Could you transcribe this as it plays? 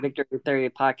Victory Theory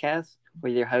podcast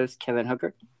with your host, Kevin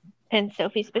Hooker. And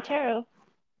Sophie Spatero.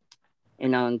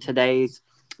 And on today's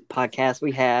podcast,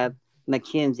 we have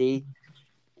Mackenzie.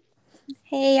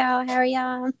 Hey y'all, how are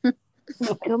y'all?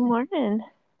 Good morning.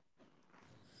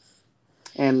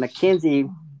 And Mackenzie,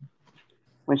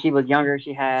 when she was younger,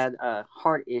 she had a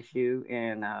heart issue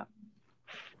and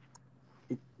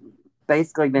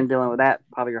basically been dealing with that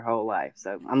probably her whole life.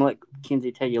 So I'm going to let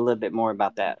Mackenzie tell you a little bit more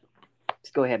about that.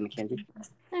 Just go ahead, Mackenzie.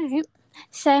 All right.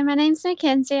 So my name's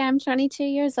Mackenzie. I'm 22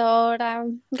 years old. I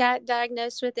got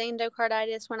diagnosed with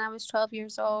endocarditis when I was 12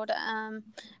 years old.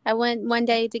 I went one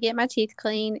day to get my teeth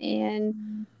cleaned,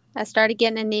 and I started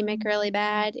getting anemic really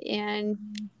bad. And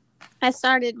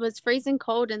was freezing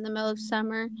cold in the middle of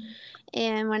summer.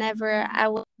 And whenever I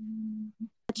went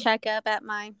to check up at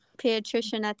my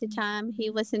pediatrician at the time, he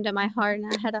listened to my heart,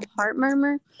 and I had a heart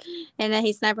murmur, and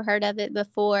he's never heard of it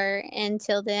before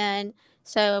until then.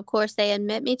 So, of course, they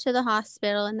admit me to the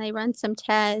hospital, and they run some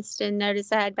tests and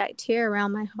notice I had bacteria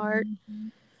around my heart.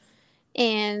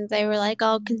 And they were like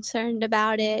all concerned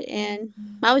about it. And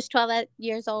I was 12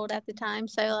 years old at the time.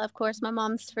 So, of course, my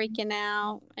mom's freaking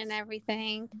out and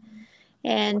everything.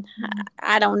 And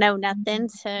I don't know nothing.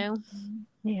 So,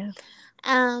 Yeah.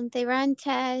 they run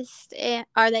tests,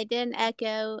 or they did an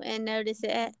echo and notice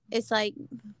it's like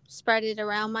spread it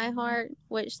around my heart,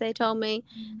 which they told me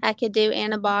I could do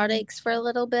antibiotics for a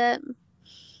little bit.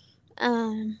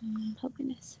 Oh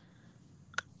goodness.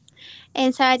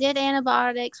 And so I did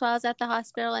antibiotics while I was at the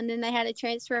hospital, and then they had to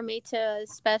transfer me to a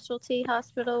specialty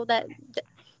hospital that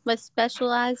was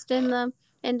specialized in the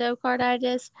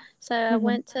endocarditis. So I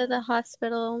went to the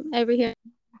hospital over here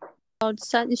called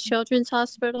Sutton's Children's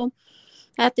Hospital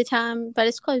at the time, but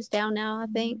it's closed down now, I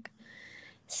think.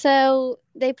 So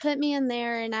they put me in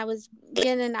there, and I was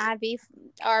getting an IV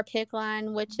or PICC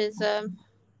line, which is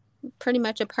pretty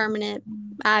much a permanent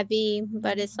IV,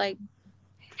 but it's like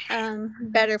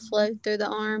better flow through the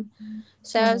arm.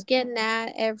 So I was getting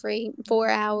that every 4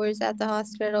 hours at the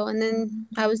hospital, and then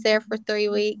I was there for 3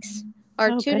 weeks,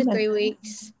 or 2 to 3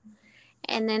 weeks.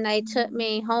 And then they took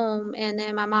me home, and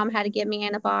then my mom had to give me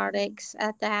antibiotics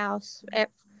at the house.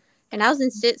 And I was in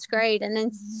 6th grade, and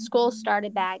then school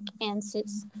started back in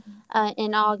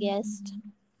August.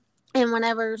 And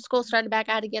whenever school started back,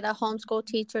 I had to get a homeschool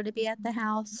teacher to be at the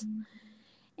house.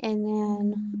 And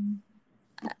then,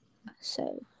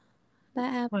 so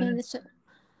that happened. Wow. So,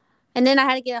 and then I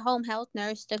had to get a home health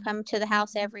nurse to come to the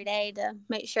house every day to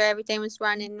make sure everything was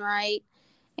running right.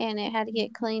 And it had to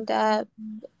get cleaned up.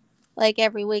 Like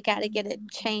every week, I had to get it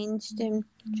changed and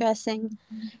dressing.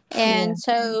 And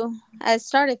so I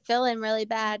started feeling really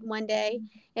bad one day.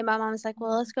 And my mom was like,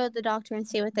 well, let's go to the doctor and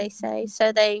see what they say.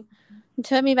 So they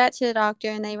took me back to the doctor,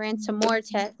 and they ran some more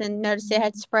tests and noticed it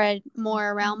had spread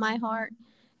more around my heart.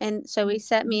 And so we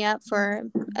set me up for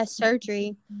a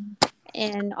surgery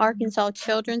in Arkansas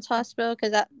Children's Hospital,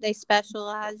 because they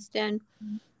specialized in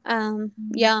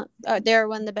they're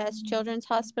one of the best children's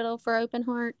hospital for open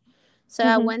heart. So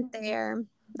I went there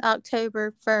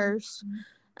October 1st.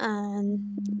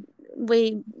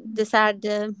 We decided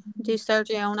to do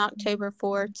surgery on October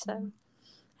 4th, so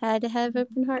I had to have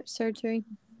open heart surgery.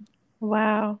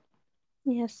 Wow.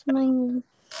 Yes, ma'am.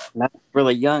 That's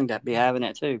really young to be having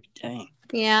it too. Dang.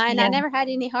 Yeah, and I never had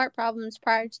any heart problems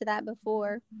prior to that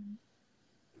before.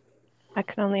 I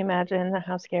can only imagine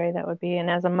how scary that would be. And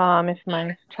as a mom, if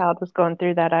my child was going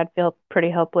through that, I'd feel pretty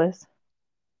helpless.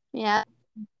 Yeah.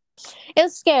 It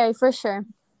was scary for sure.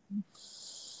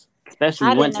 Especially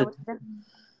I you went didn't to know.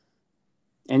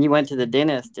 and you went to the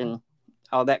dentist, and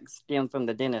all that stemmed from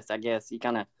the dentist, I guess. You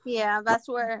kind of That's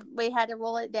where we had to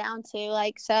roll it down to.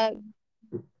 Like, so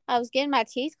I was getting my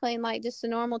teeth cleaned, like just a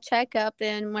normal checkup,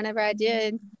 and whenever I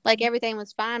did, like everything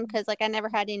was fine because like I never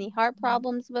had any heart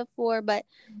problems before, but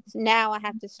now I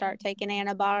have to start taking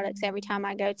antibiotics every time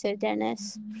I go to the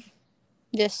dentist,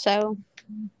 just so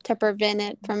to prevent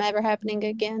it from ever happening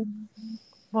again.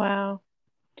 Wow.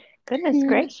 Goodness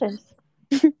gracious.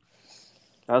 that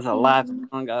was a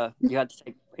lifelong. You had to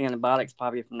take antibiotics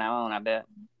probably from now on, I bet.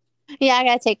 Yeah, I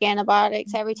gotta take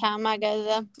antibiotics every time I go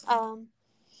to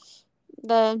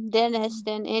the dentist,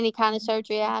 and any kind of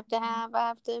surgery I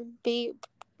have to be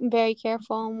very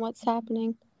careful on what's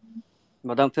happening.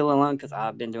 Well, don't feel alone, because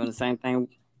I've been doing the same thing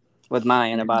with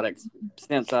my antibiotics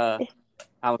since I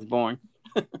was born.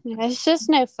 Yeah, it's just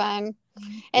no fun.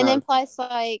 And No. then plus,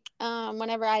 like,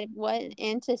 whenever I went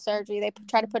into surgery, they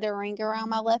try to put a ring around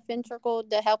my left ventricle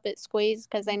to help it squeeze,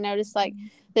 because they noticed like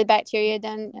the bacteria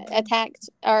done attached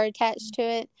to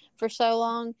it for so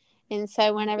long, And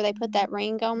so whenever they put that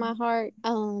ring on my heart,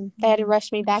 they had to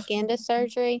rush me back into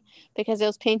surgery because it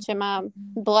was pinching my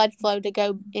blood flow to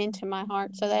go into my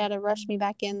heart. So they had to rush me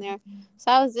back in there.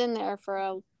 So I was in there for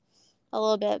a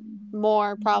little bit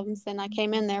more problems than I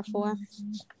came in there for.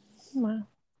 Wow.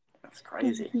 That's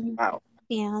crazy. Mhm. Wow.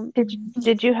 Yeah.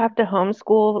 Did you have to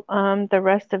homeschool the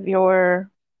rest of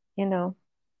your,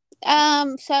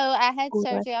 So I had school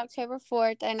life? surgery October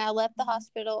 4th, and I left the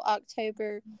hospital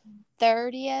October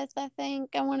 30th, I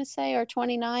think I want to say, or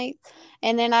 29th.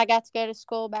 And then I got to go to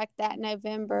school back that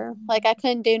November. Like, I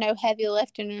couldn't do no heavy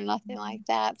lifting or nothing like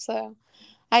that. So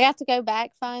I got to go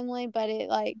back finally, but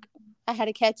I had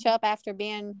to catch up after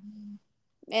being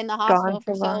in the hospital Gone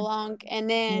for so so long. long. And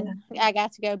then I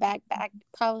got to go back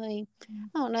probably,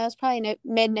 I don't know, it's probably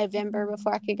mid-November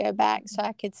before I could go back. So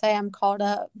I could say I'm caught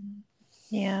up.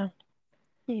 Yeah.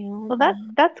 Yeah. Well,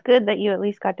 that's good that you at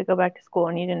least got to go back to school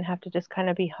and you didn't have to just kind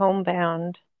of be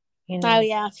homebound, Oh,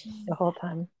 yeah. the whole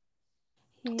time.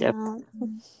 Yep. Yeah.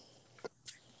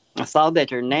 I saw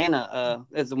that your Nana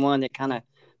is the one that kind of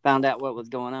found out what was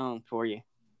going on for you.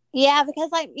 Yeah, because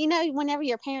whenever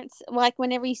your parents,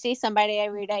 whenever you see somebody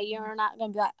every day, you're not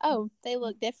gonna be like, oh, they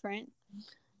look different.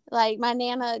 Like, my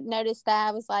Nana noticed that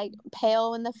I was like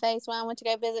pale in the face when I went to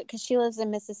go visit because she lives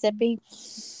in Mississippi.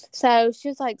 So she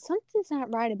was like, something's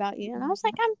not right about you, and I was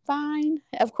like, I'm fine.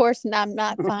 Of course, I'm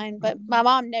not fine, but my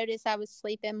mom noticed I was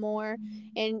sleeping more,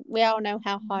 and we all know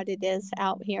how hot it is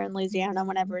out here in Louisiana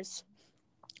whenever it's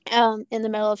in the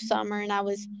middle of summer, and I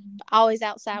was always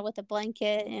outside with a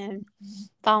blanket and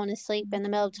falling asleep in the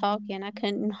middle of talking. I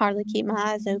couldn't hardly keep my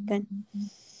eyes open.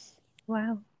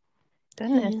 Wow.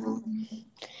 Goodness.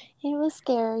 Yeah. It was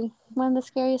scary. One of the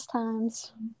scariest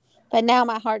times. But now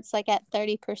my heart's like at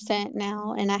 30%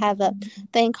 now, and I have a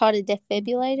thing called a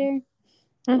defibrillator,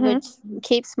 which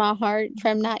keeps my heart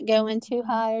from not going too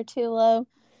high or too low.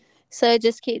 So it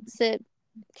just keeps it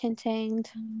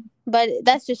contained. But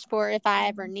that's just for if I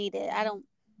ever need it. I don't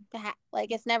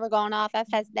it's never gone off.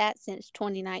 I've had that since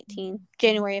 2019,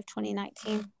 January of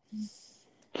 2019.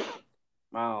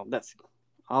 Wow, that's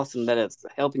awesome that it's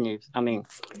helping you. I mean,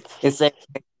 it's that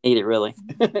you need it really.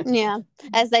 Yeah,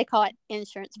 as they call it,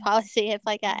 insurance policy. If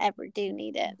I ever do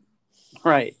need it.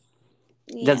 Right.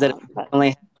 Yeah. Does it only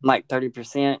have like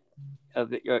 30%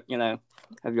 of your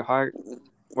of your heart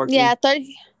working? Yeah,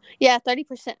 30. Yeah,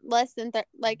 30% less than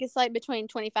it's like between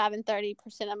 25 and 30%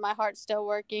 of my heart still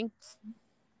working.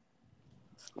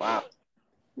 Wow.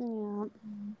 Yeah.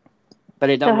 But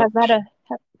it So don't. has that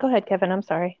go ahead, Kevin. I'm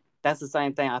sorry. That's the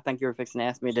same thing. I think you were fixing to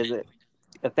ask me. Does it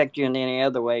affect you in any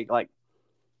other way, like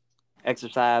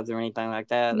exercise or anything like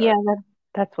that? Yeah,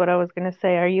 that's what I was going to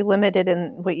say. Are you limited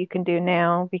in what you can do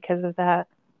now because of that?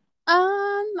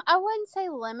 I wouldn't say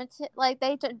limited. Like,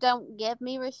 they don't give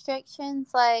me restrictions.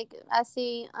 Like, I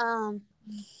see,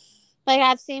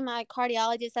 I've seen my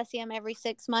cardiologist. I see him every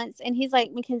 6 months, and he's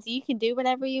like, Mackenzie, you can do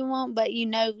whatever you want, but you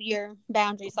know your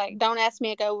boundaries. Like, don't ask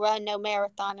me to go run no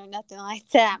marathon or nothing like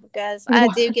that, because I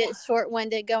do get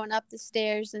short-winded going up the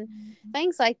stairs and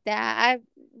things like that. I've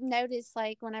noticed,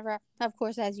 like, whenever, of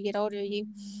course, as you get older, you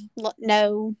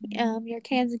know your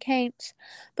cans and can'ts,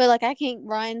 but like, I can't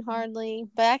run hardly,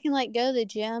 but I can like go to the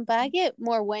gym, but I get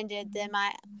more winded than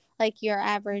my your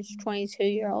average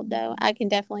 22-year-old though. I can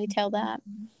definitely tell that.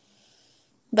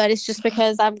 But it's just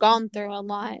because I've gone through a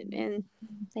lot and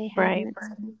they haven't. Right.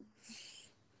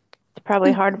 It's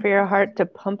probably hard for your heart to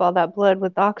pump all that blood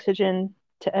with oxygen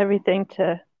to everything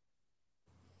to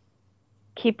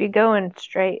keep you going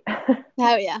straight.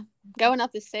 Oh, yeah. Going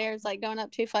up the stairs, like going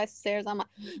up 2 flights of stairs, I'm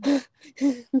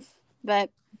like,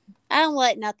 but I don't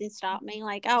let nothing stop me.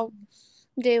 Like, I'll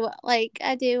do,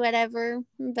 I do whatever,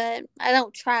 but I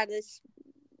don't try to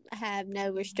have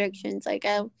no restrictions. I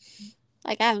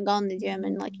haven't gone to the gym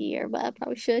in like a year, but I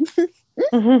probably should.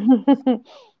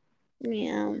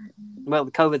 Yeah. Well,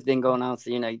 the COVID's been going on,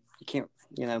 so you can't.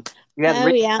 You have a Oh,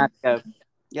 reason yeah. not to go.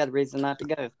 You had a reason not to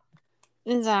go.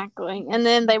 Exactly. And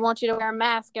then they want you to wear a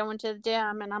mask going to the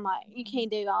gym, and I'm like, you can't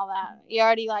do all that. You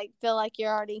already feel like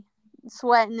you're already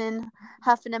sweating and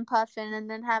huffing and puffing,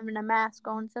 and then having a mask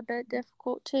on is a bit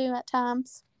difficult too at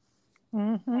times.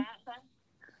 Mm-hmm.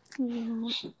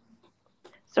 Yeah.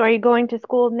 So are you going to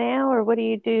school now, or what do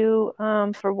you do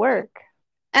for work?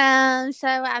 So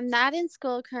I'm not in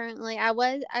school currently. I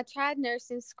tried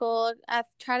nursing school. I've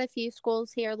tried a few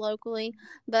schools here locally,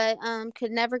 but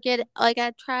could never get, I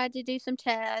tried to do some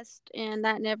tests, and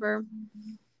that never,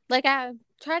 I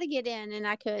tried to get in and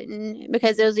I couldn't,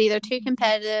 because it was either too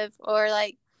competitive, or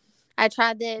I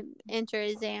tried the enter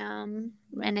exam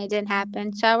and it didn't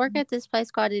happen. So I work at this place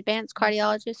called Advanced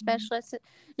Cardiologist Specialist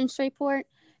in Shreveport.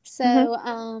 So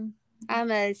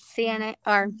I'm a CNA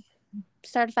or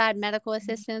certified medical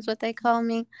assistant is what they call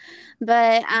me.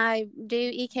 But I do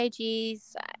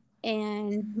EKGs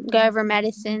and go over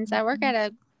medicines. I work at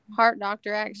a heart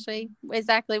doctor, actually,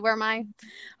 exactly where my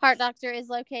heart doctor is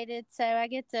located. So I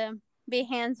get to be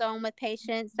hands on with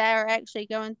patients that are actually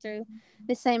going through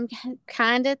the same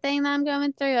kind of thing that I'm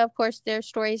going through. Of course, their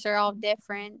stories are all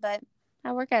different, but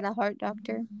I work at a heart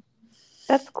doctor.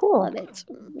 That's cool. Love it.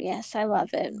 Yes, I love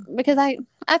it because I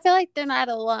feel like they're not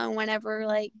alone whenever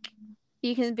like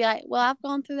you can be like, well, I've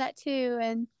gone through that too,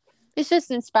 and it's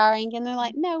just inspiring. And they're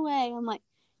like, no way. I'm like,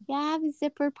 yeah, I have a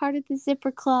zipper, part of the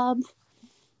zipper club.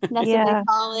 That's what they Yeah.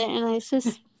 call it, and it's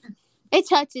just it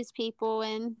touches people,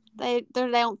 and they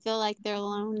don't feel like they're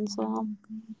alone as well.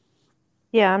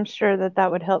 Yeah, I'm sure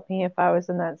that would help me if I was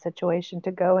in that situation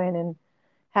to go in and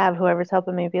have whoever's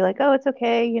helping me be like, oh, it's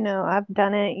okay, I've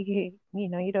done it.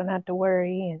 You don't have to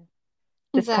worry, and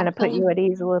just kind of put Exactly. you at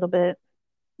ease a little bit.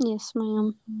 Yes,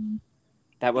 ma'am.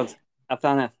 That was I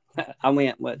found out. I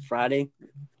went Friday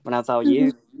when I saw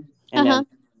you, and then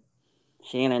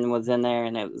Shannon was in there,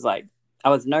 and it was like I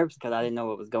was nervous because I didn't know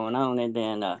what was going on, and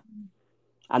then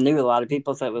I knew a lot of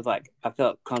people, so it was like I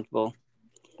felt comfortable.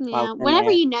 Yeah,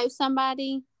 whenever you know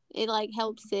somebody, it like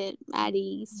helps it at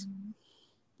ease,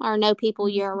 or know people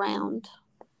you're around.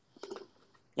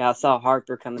 Yeah, I saw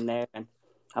Harper coming there, and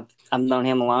I've known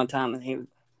him a long time, and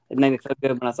it made me feel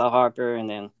good when I saw Harper, and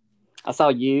then I saw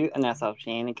you, and I saw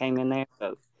Shannon came in there,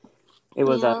 so it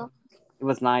was it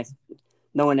was nice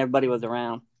knowing everybody was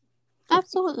around.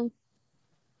 Absolutely.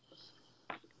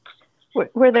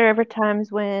 Were there ever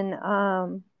times when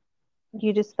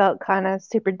you just felt kind of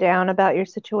super down about your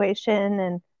situation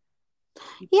and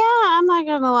Yeah, I'm not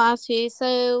gonna lie to you.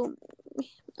 So,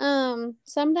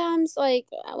 sometimes like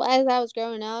as I was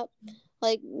growing up,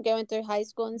 like going through high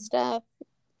school and stuff,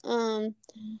 um,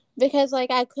 because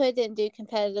like I couldn't do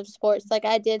competitive sports. Like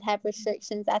I did have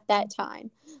restrictions at that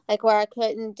time, like where I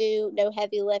couldn't do no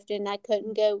heavy lifting, I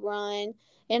couldn't go run,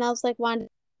 and I was like, why did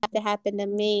it have to happen to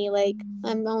me? Like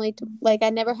I'm only like I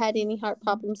never had any heart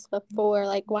problems before.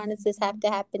 Like why does this have to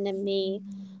happen to me?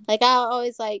 Like I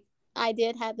always like I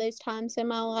did have those times in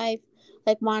my life.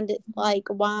 Like wanted like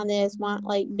whiness, want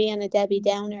like being a Debbie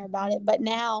Downer about it. But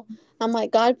now I'm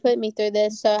like God put me through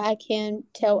this so I can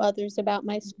tell others about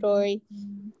my story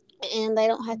and they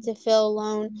don't have to feel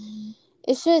alone.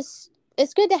 It's just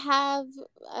it's good to have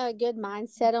a good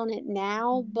mindset on it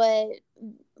now, but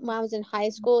when I was in high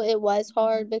school, it was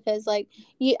hard because like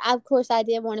you of course I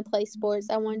did want to play sports.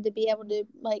 I wanted to be able to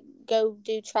like go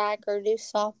do track or do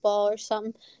softball or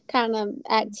some kind of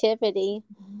activity.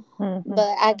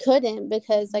 But I couldn't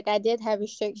because like I did have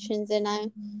restrictions and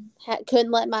I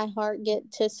couldn't let my heart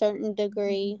get to a certain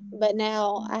degree. But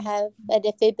now I have a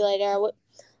defibrillator.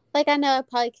 Like I know I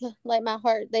probably could, like my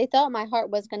heart. They thought my heart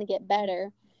was going to get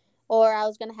better, or I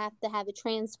was going to have a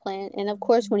transplant. And of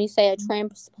course, when you say a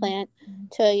transplant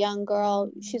to a young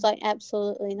girl, she's like,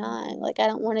 absolutely not. Like I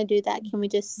don't want to do that. Can we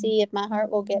just see if my heart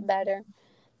will get better?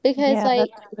 Because yeah,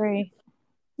 like, that's great.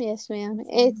 yes, ma'am.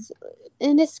 It's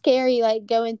scary like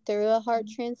going through a heart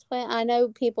transplant. I know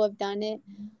people have done it,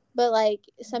 but like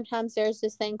sometimes there's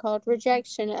this thing called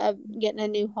rejection of getting a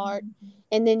new heart,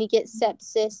 and then you get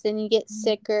sepsis and you get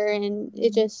sicker, and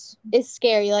it's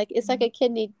scary. Like it's like a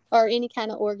kidney or any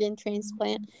kind of organ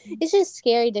transplant. It's just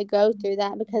scary to go through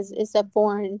that because it's a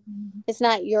foreign. It's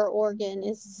not your organ.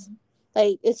 It's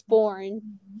like it's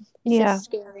foreign. It's just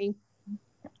scary.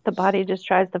 The body just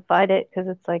tries to fight it because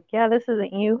it's like, yeah, this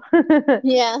isn't you.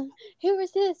 Yeah. Who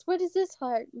is this? What is this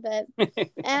heart? But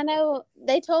I know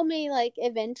they told me like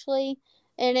eventually,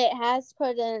 and it has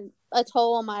put a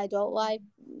toll on my adult life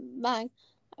by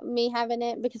me having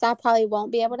it because I probably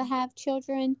won't be able to have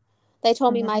children. They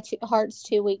told me my heart's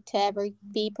too weak to ever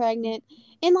be pregnant.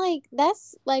 And like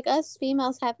that's like us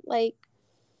females have like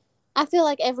I feel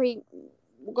like every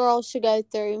girl should go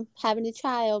through having a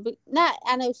child. But not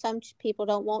I know some people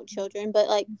don't want children, but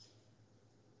like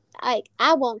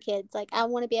I want kids. Like I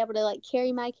want to be able to like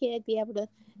carry my kid, be able to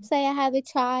say I have a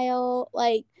child.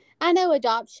 Like I know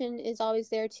adoption is always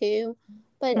there too,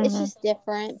 but it's just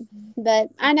different. But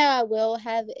I know I will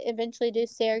have eventually do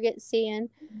surrogacy and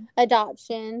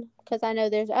adoption because I know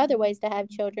there's other ways to have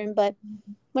children. But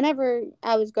whenever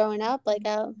I was growing up, like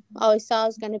I always saw I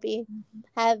was going to be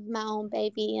have my own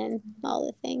baby and all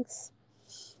the things.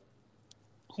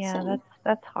 Yeah, So.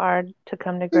 that's hard to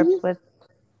come to grips with.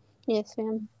 Yes,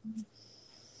 ma'am.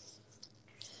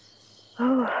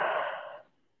 Oh,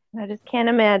 I just can't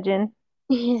imagine.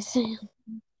 Yes, ma'am.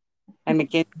 Hey,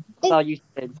 McKenzie, I saw you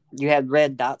said you had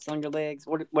red dots on your legs.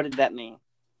 What did that mean?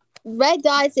 Red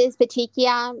dots is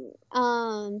petechia.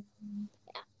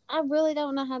 I really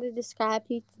don't know how to describe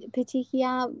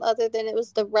petechiae other than it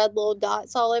was the red little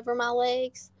dots all over my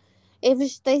legs. It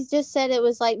was. They just said it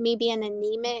was like me being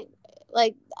anemic.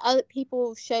 Like other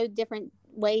people showed different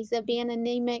ways of being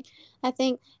anemic, I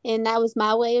think, and that was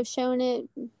my way of showing it.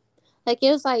 Like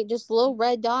it was like just little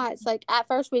red dots. Like at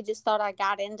first we just thought I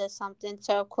got into something,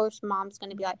 so of course mom's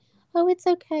gonna be like, "Oh, it's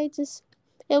okay, just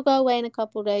it'll go away in a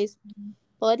couple days."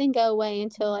 Well, it didn't go away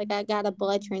until like I got a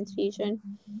blood transfusion,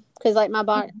 because like my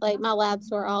body, like my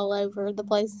labs were all over the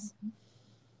place.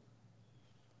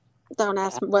 Don't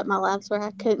ask me what my labs were.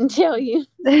 I couldn't tell you.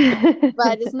 But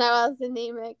I just know I was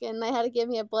anemic, and they had to give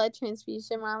me a blood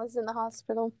transfusion when I was in the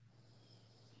hospital.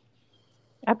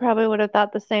 I probably would have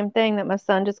thought the same thing, that my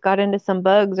son just got into some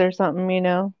bugs or something, you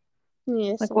know.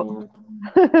 Yes, Like ma'am.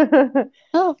 what?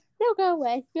 Oh, it'll go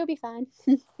away. You'll be fine.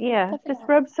 Yeah, just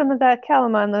rub some of that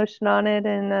calamine lotion on it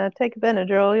and take a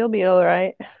Benadryl. You'll be all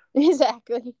right.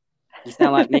 Exactly. You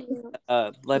sound like me,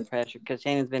 blood pressure, because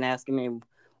Shannon's been asking me,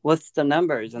 what's the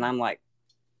numbers? And I'm like,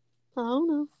 I don't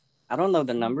know. I don't know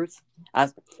the numbers.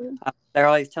 They're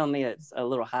always telling me it's a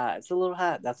little high. It's a little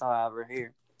high. That's all I ever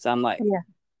hear. So I'm like, Yeah.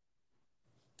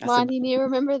 Why do you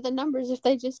remember the numbers if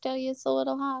they just tell you it's a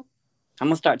little high? I'm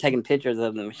going to start taking pictures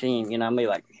of the machine. You know, I'm going to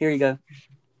be like, here you go.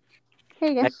 Here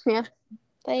you go. Yeah.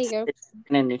 There you go.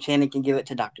 And then Shannon can give it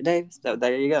to Dr. Davis. So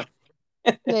there you go.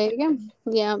 There you go.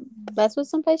 Yeah. That's what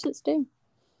some patients do.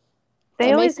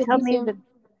 They always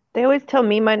tell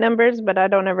me my numbers, but I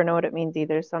don't ever know what it means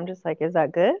either. So I'm just like, is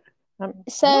that good?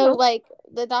 So, like,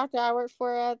 the doctor I work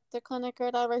for at the clinic or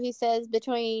whatever, he says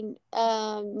between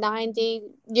 90,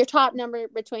 your top number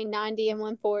between 90 and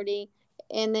 140,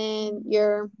 and then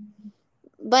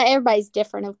but everybody's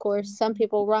different, of course. Some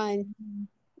people run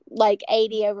like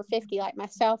 80 over 50, like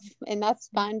myself, and that's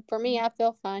fine. For me, I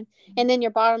feel fine. And then your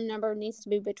bottom number needs to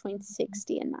be between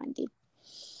 60 and 90.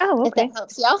 Oh, okay. If that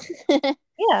helps y'all.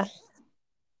 Yeah.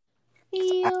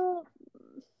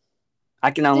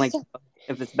 I can only tell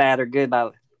if it's bad or good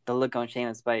by the look on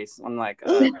Shannon's face. I'm like,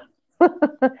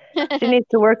 she needs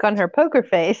to work on her poker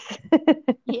face.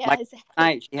 Yeah, like exactly.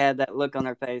 Tonight she had that look on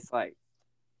her face like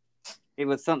it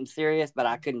was something serious, but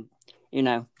I couldn't, you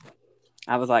know.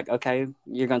 I was like, okay,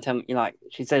 you're gonna tell me. You know, like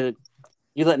she said,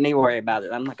 you let me worry about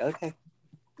it. I'm like, okay.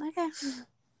 Okay.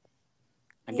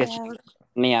 I guess you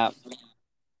me out.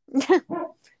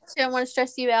 She don't want to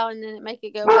stress you out and then make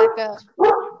it go back up.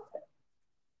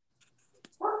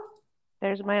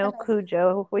 There's my old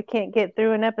Cujo. We can't get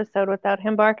through an episode without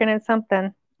him barking at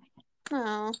something.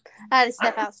 Oh, I had to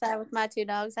step outside with my two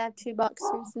dogs. I have two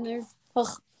boxers and they're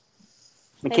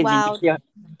Mackenzie, wild.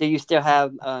 do you still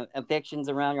have infections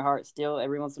around your heart still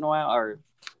every once in a while, or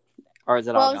is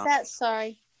it all gone? What was that?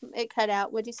 Sorry, it cut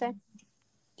out. What'd you say?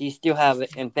 Do you still have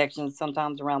infections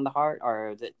sometimes around the heart, or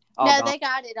is it all No, gone? they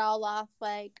got it all off.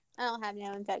 Like, I don't have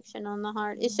no infection on the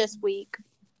heart. It's just weak.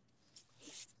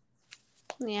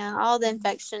 Yeah, all the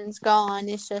infection's gone.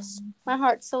 It's just my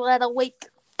heart's a little weak.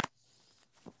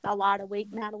 A lot of weak,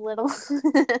 not a little.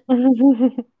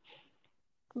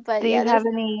 But do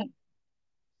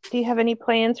you have any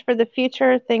plans for the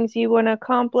future? Things you want to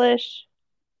accomplish?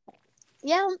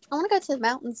 Yeah, I want to go to the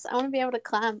mountains. I want to be able to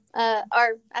climb.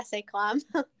 Or I say climb.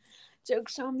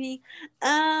 Jokes on me.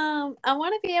 I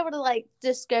want to be able to like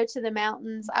just go to the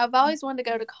mountains. I've always wanted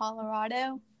to go to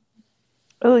Colorado.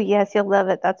 Oh yes, you'll love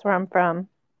it. That's where I'm from.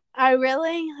 Oh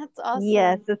really? That's awesome.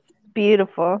 Yes, it's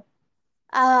beautiful.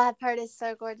 I've heard it's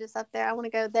so gorgeous up there. I want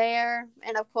to go there,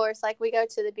 and of course, like we go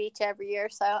to the beach every year,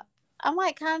 so I'm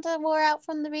like kind of wore out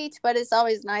from the beach, but it's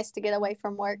always nice to get away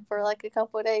from work for like a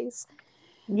couple of days.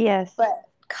 Yes. But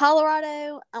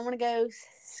Colorado, I want to go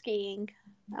skiing.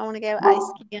 I want to go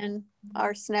ice skiing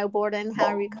or snowboarding,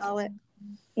 however you call it.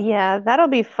 Yeah, that'll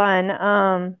be fun.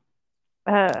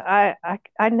 I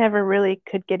never really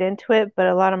could get into it, but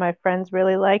a lot of my friends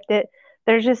really liked it.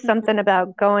 There's just something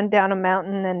about going down a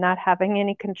mountain and not having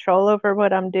any control over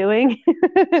what I'm doing. Well,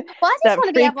 I just want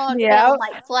to be able to feel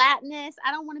like flatness.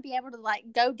 I don't want to be able to like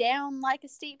go down like a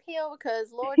steep hill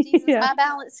because Lord Jesus, my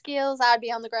balance skills, I'd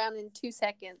be on the ground in 2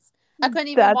 seconds. I couldn't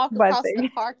even walk across the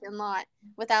parking lot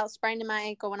without spraining my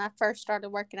ankle when I first started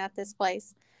working at this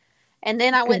place. And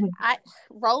then I went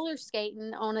roller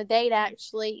skating on a date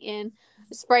actually and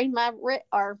sprained my wrist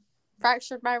or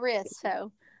fractured my wrist.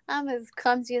 So I'm as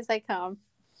clumsy as they come.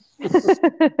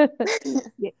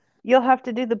 You'll have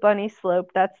to do the bunny slope.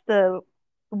 That's the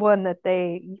one that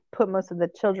they put most of the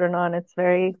children on. It's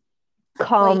very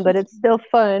calm, but it's still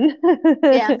fun.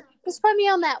 Yeah, just put me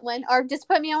on that one, or just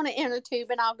put me on an inner tube,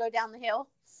 and I'll go down the hill.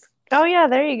 Oh yeah,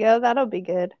 there you go. That'll be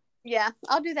good. Yeah,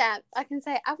 I'll do that. I can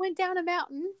say I went down a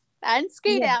mountain. I didn't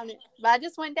ski down it, but I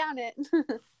just went down it.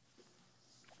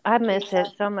 I miss it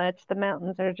so much. The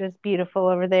mountains are just beautiful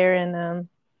over there, and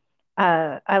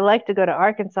I like to go to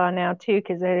Arkansas now too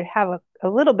because they have a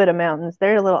little bit of mountains.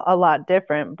 They're a lot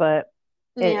different, but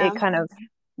Yeah, it kind of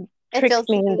it tricks feels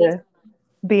me good. into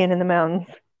being in the mountains.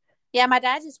 Yeah, my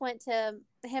dad just went to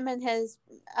him and his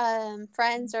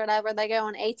friends or whatever. They go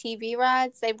on ATV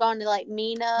rides. They've gone to like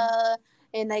Mina,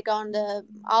 and they've gone to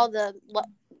all the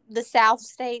South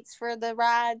states for the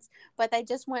rides. But they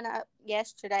just went up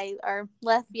yesterday or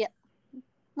left yet.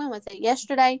 When was it?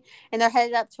 Yesterday, and they're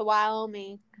headed up to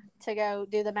Wyoming to go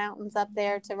do the mountains up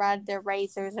there to ride their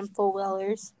racers and four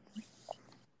wheelers.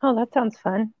 Oh, that sounds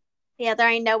fun. Yeah, there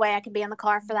ain't no way I could be in the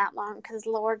car for that long because,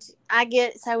 Lord, I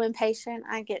get so impatient.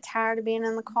 I get tired of being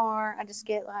in the car. I just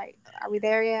get like, are we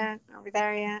there yet? Are we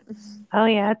there yet? Oh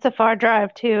yeah, it's a far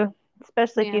drive too,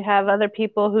 especially if Yeah. you have other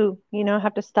people who,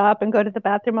 have to stop and go to the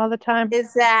bathroom all the time.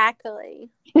 Exactly.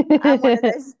 I'm one of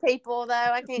those people, though.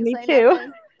 I can't Me say too.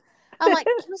 nothing. I'm like,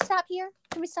 can we stop here?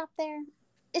 Can we stop there?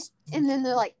 And then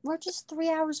they're like, we're just 3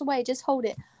 hours away. Just hold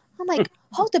it. I'm like,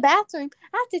 hold the bathroom.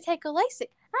 I have to take a LASIK.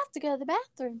 I have to go to the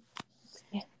bathroom.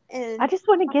 I just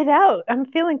want to get out. I'm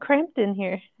feeling cramped in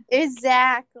here.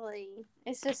 Exactly.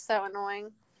 It's just so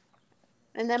annoying.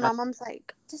 And then my mom's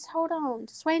like, just hold on.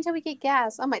 Just wait until we get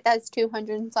gas. I'm like, that's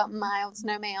 200 and something miles.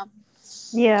 No, ma'am.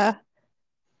 Yeah.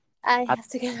 I have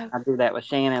to go. I do that with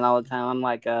Shannon all the time. I'm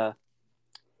like,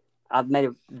 I've made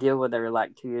a deal with her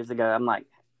like 2 years ago. I'm like,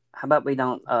 how about we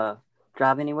don't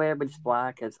drive anywhere but just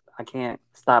fly? Because I can't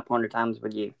stop 100 times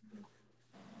with you.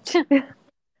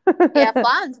 Yeah,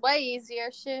 flying's way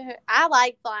easier. Shoot, I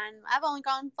like flying. I've only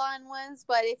gone flying once,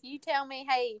 but if you tell me,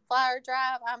 hey, fly or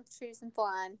drive, I'm choosing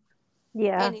flying.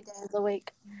 Yeah. Any day of the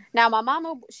week. Now, my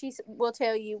mama, she will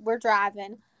tell you we're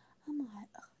driving. I'm like,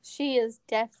 she is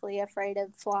definitely afraid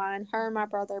of flying. Her and my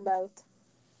brother both.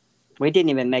 We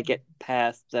didn't even make it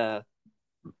past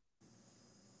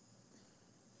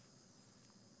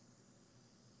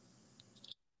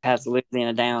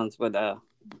Louisiana Downs with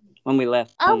when we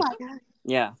left. Oh my God.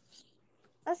 Yeah.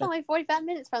 That's only 45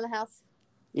 minutes from the house.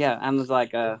 Yeah, I was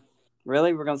like,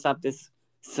 really? We're gonna stop this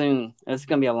soon. It's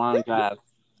gonna be a long drive.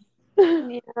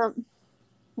 Yeah.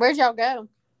 Where'd y'all go?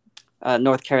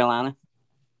 North Carolina.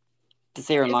 To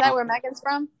see her mom. Is that where Megan's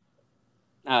from?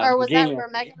 Or was Virginia. that where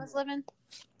Megan was living?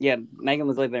 Yeah, Megan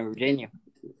was living in Virginia.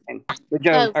 And we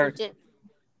drove her. Virginia.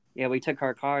 Yeah, we took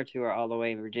her car to her all the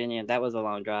way in Virginia. That was a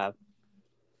long drive.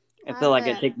 It I felt like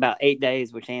bet. it took about 8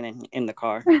 days with Shannon in the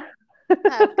car.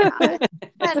 Oh, God.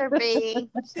 Better be.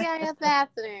 She got a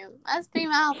bathroom. Us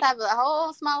females have a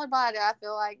whole smaller body, I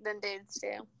feel like, than dudes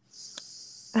do.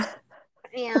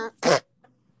 Yeah. But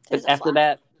after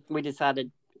that, we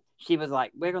decided, she was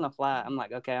like, we're going to fly. I'm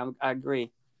like, okay, I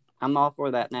agree. I'm all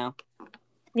for that now.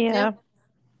 Yeah.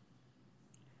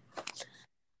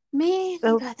 Man,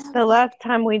 the last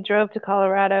time we drove to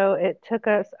Colorado, it took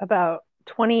us about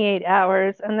 28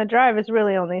 hours, and the drive is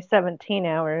really only 17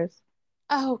 hours.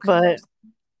 Oh, God. But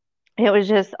it was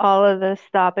just all of the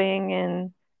stopping,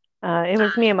 and it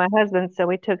was me and my husband, so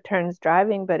we took turns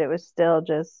driving, but it was still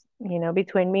just,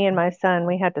 between me and my son,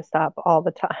 we had to stop all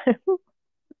the time.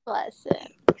 Bless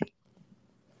it.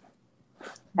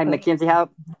 Hey, Mackenzie, how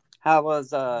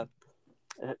was at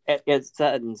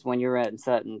Sutton's, when you were at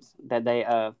Sutton's? Did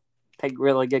they take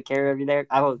really good care of you there?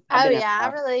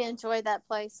 I really enjoyed that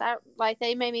place.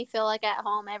 They made me feel like at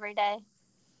home every day.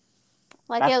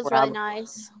 Like, it was really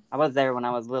nice. I was there when I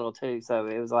was little too, so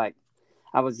it was like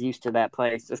I was used to that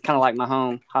place. It's kind of like my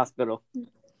home hospital.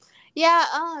 Yeah,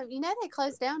 they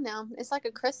closed down now. It's like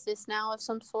a Christus now of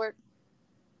some sort.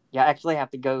 Yeah, I actually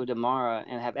have to go tomorrow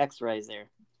and have X-rays there.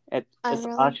 It's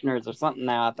really? Ochsner's or something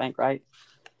now, I think, right?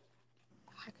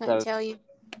 I couldn't tell you.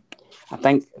 I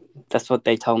think that's what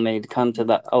they told me, to come to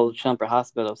the old Shumpert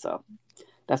Hospital, so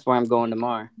that's where I'm going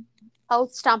tomorrow.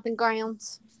 Old stomping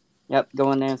grounds. Yep,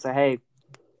 go in there and say, hey,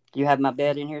 do you have my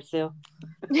bed in here still?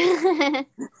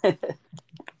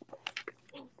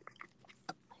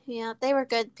 Yeah, they were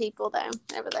good people though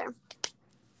over there,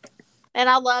 and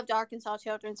I loved Arkansas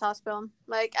Children's Hospital.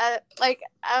 I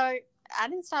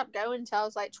didn't stop going until I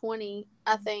was like 20,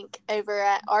 I think, over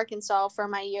at Arkansas for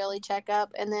my yearly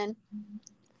checkup, and then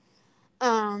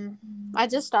I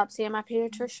just stopped seeing my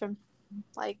pediatrician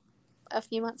like a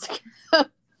few months ago.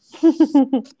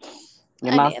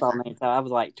 Yeah, my saw me, so I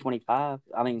was like 25.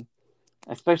 I mean,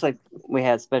 especially if we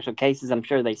had special cases, I'm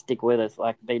sure they stick with us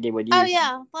like they did with you. Oh,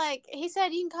 yeah. Like, he said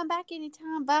you can come back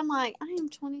anytime, but I'm like, I am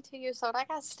 22 years old. I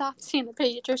got to stop seeing a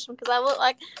pediatrician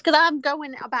because I'm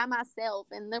going by myself,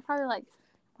 and they're probably like,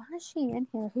 why is she in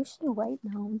here? Who's she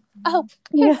waiting on? Oh,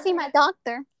 here to see my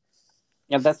doctor.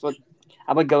 Yeah, that's what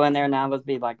I would go in there and I would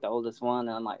be like the oldest one,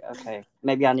 and I'm like, okay,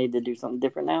 maybe I need to do something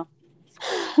different now.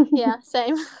 Yeah,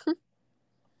 same.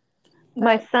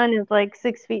 My son is like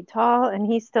 6 feet tall, and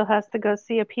he still has to go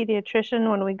see a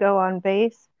pediatrician when we go on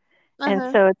base. And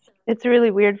Uh-huh. so it's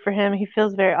really weird for him. He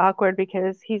feels very awkward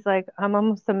because he's like, I'm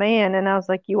almost a man. And I was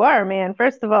like, you are a man,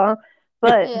 first of all.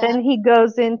 But Yeah. then he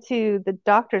goes into the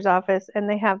doctor's office and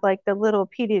they have like the little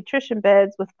pediatrician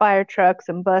beds with fire trucks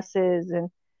and buses.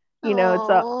 And,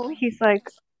 Oh. he's like,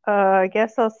 I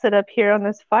guess I'll sit up here on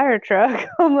this fire truck.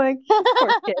 I'm like,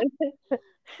 poor kid.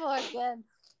 Poor kid.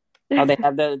 Oh, they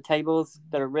have the tables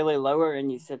that are really lower,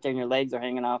 and you sit there and your legs are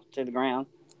hanging off to the ground.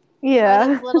 Or Yeah.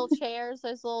 those little chairs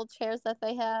that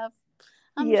they have.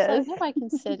 I'm just like, Yes. nobody can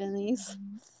sit in these.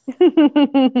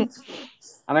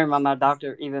 I remember my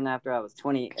doctor, even after I was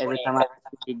 20, every time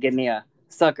he'd give me a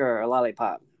sucker or a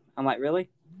lollipop. I'm like, really?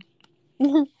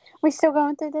 We still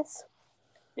going through this?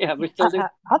 Yeah, we still do.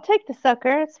 I'll take the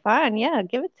sucker. It's fine. Yeah,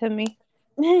 give it to me.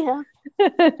 Yeah.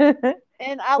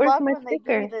 And I Where's love my when they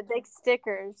give you sticker? the big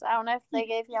stickers. I don't know if they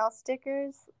gave y'all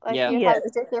stickers. Like Yeah. you'd have Yes. a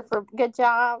sticker for good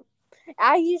job.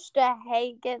 I used to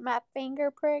hate getting my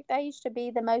finger pricked. I used to be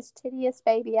the most tedious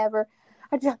baby ever.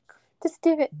 I'd be like, just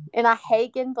do it. And I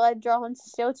hate getting blood drawn.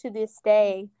 Still to this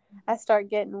day, I start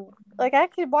getting, like, I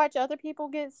could watch other people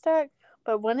get stuck,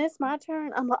 but when it's my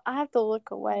turn, I'm like, I have to look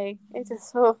away. It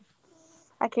just,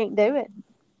 I can't do it.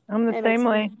 I'm the It same makes me,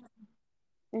 way.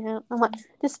 yeah. I'm like,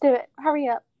 just do it. Hurry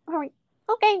up. Hurry.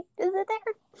 Okay, is it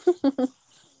there?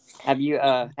 Have you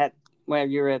had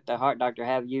when you were at the heart doctor?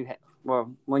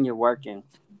 Well, when you're working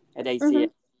at ACS,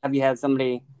 Mhm. have you had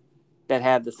somebody that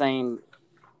had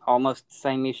almost the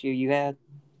same issue you had?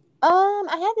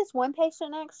 I had this one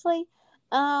patient actually.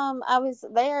 I was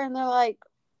there and they're like,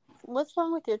 "What's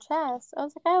wrong with your chest?" I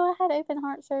was like, "Oh, I had open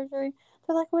heart surgery."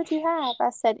 They're like, "What'd you have?"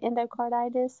 I said,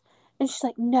 "Endocarditis," and she's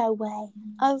like, "No way."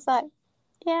 I was like,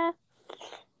 "Yeah."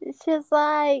 She was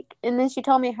like, and then she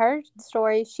told me her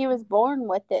story. She was born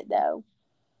with it though.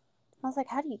 I was like,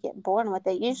 "How do you get born with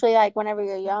it?" Usually, like whenever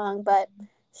you're young, but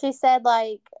she said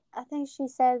like, I think she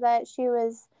said that she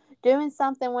was doing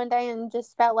something one day and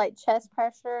just felt like chest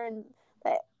pressure, and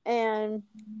they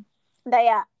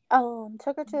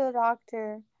took her to the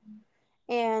doctor,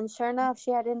 and sure enough, she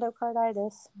had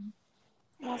endocarditis.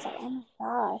 And I was like, oh my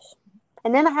gosh.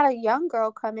 And then I had a young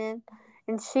girl come in,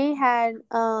 and she had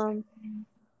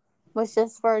was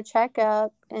just for a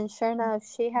checkup, and sure enough,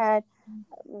 she had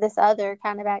this other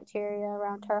kind of bacteria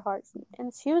around her heart,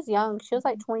 and she was young. She was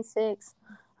like 26.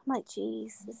 I'm like,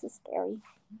 geez, this is scary.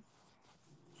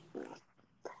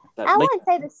 But I at least, wouldn't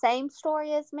say the same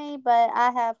story as me, but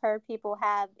I have heard people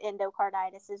have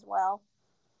endocarditis as well.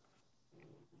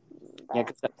 yeah, But,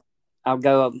 because I'll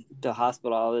go up to the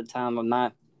hospital all the time with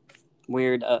my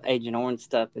weird Agent Orange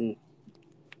stuff, and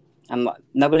I'm like,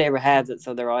 nobody ever has it,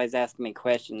 so they're always asking me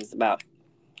questions about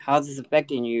how's this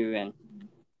affecting you, and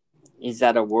is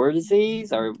that a war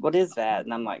disease or what is that?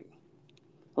 And I'm like,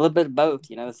 a little bit of both.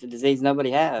 It's a disease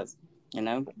nobody has. yeah,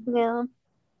 Not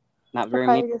they're very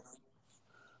many. probably just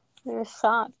they're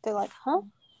shocked. They're like, huh?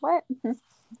 What?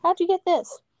 How'd you get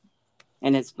this?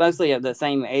 And it's mostly of the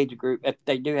same age group. If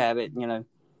they do have it,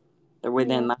 they're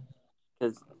within Yeah. my,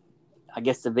 because I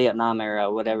guess the Vietnam era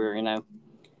or whatever,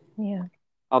 Yeah.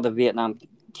 all the Vietnam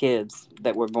kids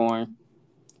that were born.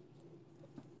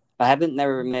 I haven't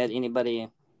never met anybody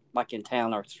like in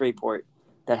town or Shreveport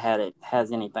that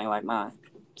has anything like mine.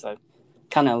 So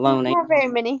kind of alone. Not very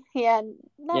many. Yeah,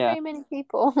 not Yeah, very many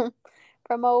people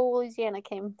from old Louisiana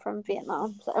came from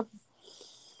Vietnam. So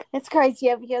it's crazy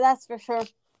over here, that's for sure.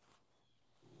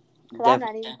 Because I'm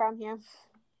not definitely. even from here.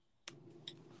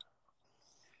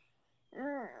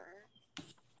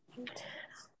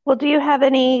 Well, do you have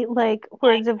any like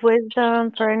words of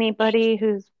wisdom for anybody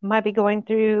who's might be going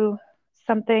through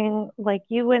something like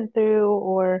you went through,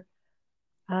 or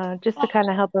just to kind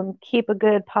of help them keep a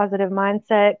good positive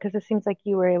mindset? Because it seems like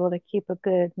you were able to keep a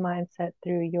good mindset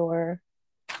through your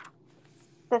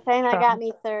The thing that trauma. got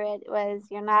me through it was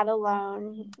you're not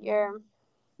alone. You're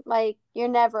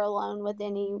never alone with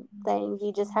anything.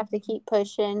 You just have to keep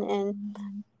pushing and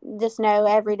just know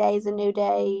every day is a new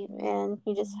day, and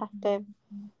you just have to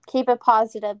keep a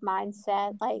positive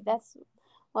mindset. Like that's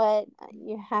what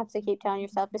you have to keep telling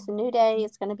yourself. It's a new day.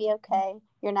 It's going to be okay.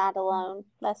 You're not alone.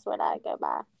 That's what I go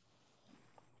by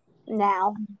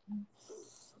now.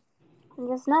 I'm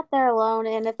just not there alone.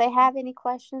 And if they have any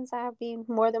questions, I'll be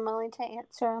more than willing to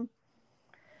answer them.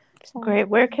 So, Great.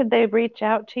 Where could they reach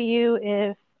out to you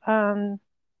if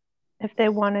they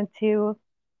wanted to?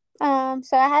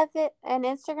 so I have it on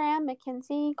Instagram,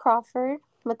 Mackenzie Crawford.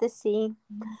 with a C.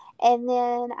 And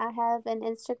then I have an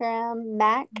Instagram,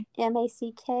 Mac,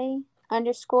 MACK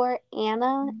 _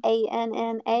 Anna,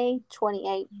 ANNA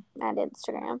 28 at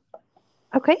Instagram.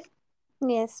 Okay.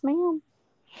 Yes, ma'am.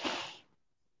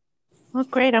 Well,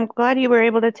 great. I'm glad you were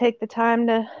able to take the time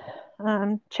to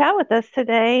chat with us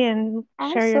today and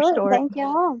share your Absolutely. story. Thank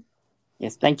y'all.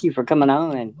 Yes, thank you for coming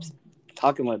on and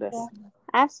talking with us. Yeah.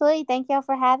 Absolutely. Thank y'all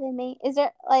for having me. Is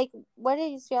there, like, what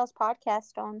is y'all's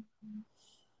podcast on?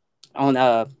 On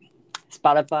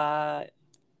Spotify,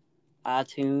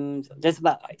 iTunes, just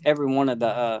about every one of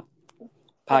the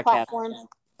podcast platforms.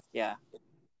 Yeah.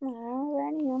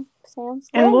 Alrighty. Sounds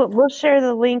good. And we'll share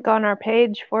the link on our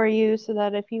page for you so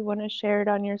that if you want to share it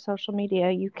on your social media,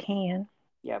 you can.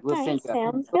 Yeah, we'll All right,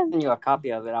 send you a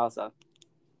copy of it also.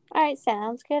 All right,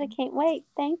 sounds good. I can't wait.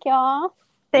 Thank y'all.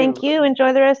 Thank you.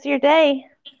 Enjoy the rest of your day.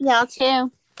 Y'all too.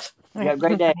 You have a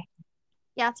great day.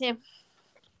 Y'all too.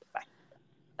 Bye.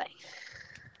 Bye.